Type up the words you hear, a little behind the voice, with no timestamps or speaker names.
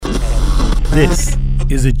This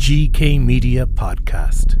is a GK Media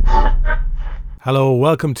podcast. Hello,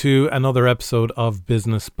 welcome to another episode of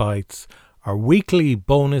Business Bites, our weekly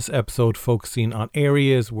bonus episode focusing on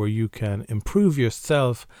areas where you can improve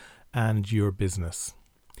yourself and your business.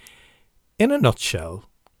 In a nutshell,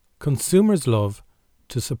 consumers love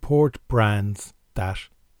to support brands that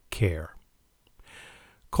care.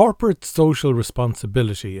 Corporate social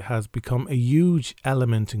responsibility has become a huge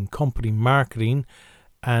element in company marketing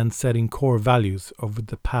and setting core values over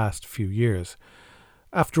the past few years.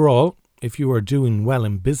 After all, if you are doing well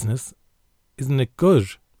in business, isn't it good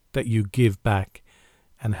that you give back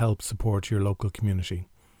and help support your local community?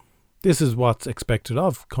 This is what's expected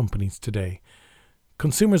of companies today.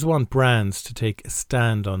 Consumers want brands to take a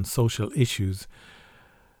stand on social issues,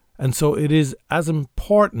 and so it is as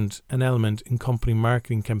important an element in company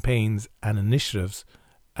marketing campaigns and initiatives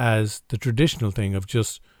as the traditional thing of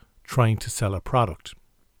just trying to sell a product.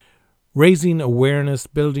 Raising awareness,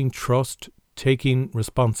 building trust, taking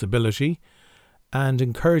responsibility, and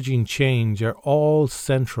encouraging change are all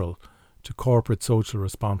central to corporate social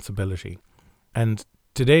responsibility. And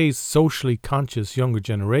today's socially conscious younger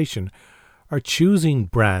generation are choosing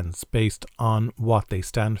brands based on what they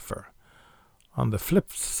stand for. On the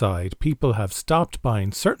flip side, people have stopped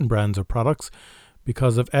buying certain brands or products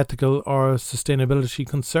because of ethical or sustainability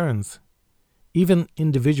concerns. Even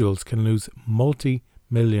individuals can lose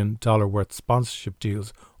multi-million-dollar worth sponsorship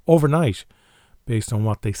deals overnight based on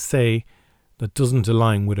what they say that doesn't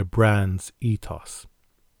align with a brand's ethos.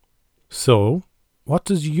 So, what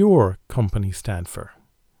does your company stand for?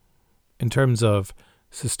 In terms of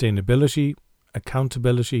sustainability,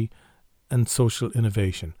 accountability, and social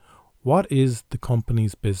innovation, what is the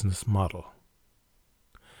company's business model?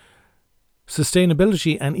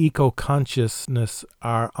 Sustainability and eco-consciousness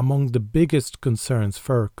are among the biggest concerns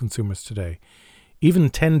for consumers today. Even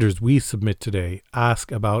tenders we submit today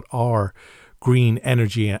ask about our green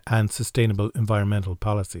energy and sustainable environmental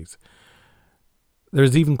policies.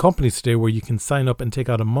 There's even companies today where you can sign up and take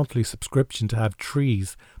out a monthly subscription to have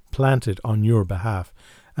trees planted on your behalf,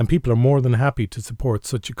 and people are more than happy to support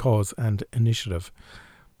such a cause and initiative.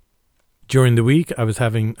 During the week, I was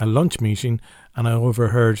having a lunch meeting and I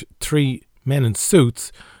overheard three men in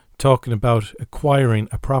suits talking about acquiring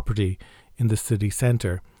a property in the city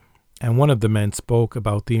centre. And one of the men spoke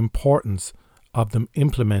about the importance of them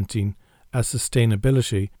implementing a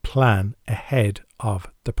sustainability plan ahead of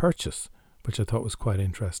the purchase, which I thought was quite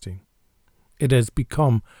interesting. It has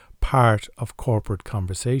become part of corporate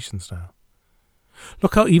conversations now.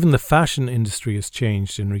 Look how even the fashion industry has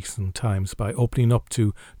changed in recent times by opening up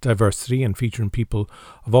to diversity and featuring people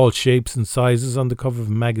of all shapes and sizes on the cover of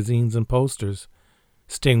magazines and posters.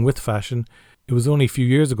 Staying with fashion, it was only a few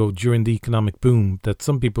years ago during the economic boom that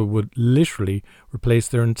some people would literally replace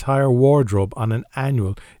their entire wardrobe on an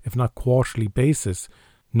annual, if not quarterly basis,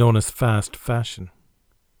 known as fast fashion.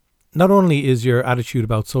 Not only is your attitude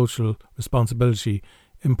about social responsibility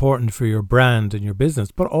important for your brand and your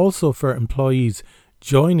business, but also for employees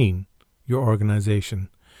joining your organization.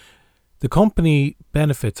 The company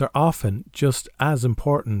benefits are often just as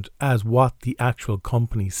important as what the actual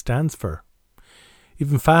company stands for.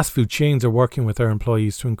 Even fast food chains are working with their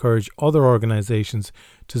employees to encourage other organizations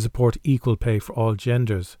to support equal pay for all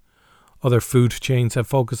genders. Other food chains have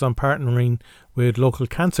focused on partnering with local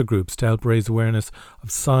cancer groups to help raise awareness of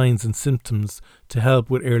signs and symptoms to help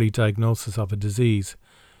with early diagnosis of a disease.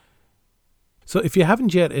 So if you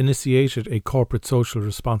haven't yet initiated a corporate social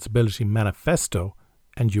responsibility manifesto,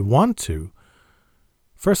 and you want to,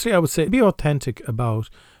 firstly I would say be authentic about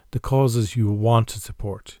the causes you want to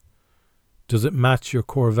support. Does it match your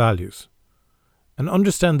core values? And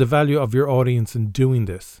understand the value of your audience in doing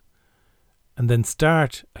this. And then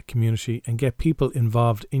start a community and get people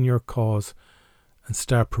involved in your cause and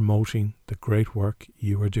start promoting the great work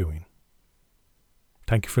you are doing.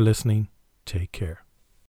 Thank you for listening. Take care.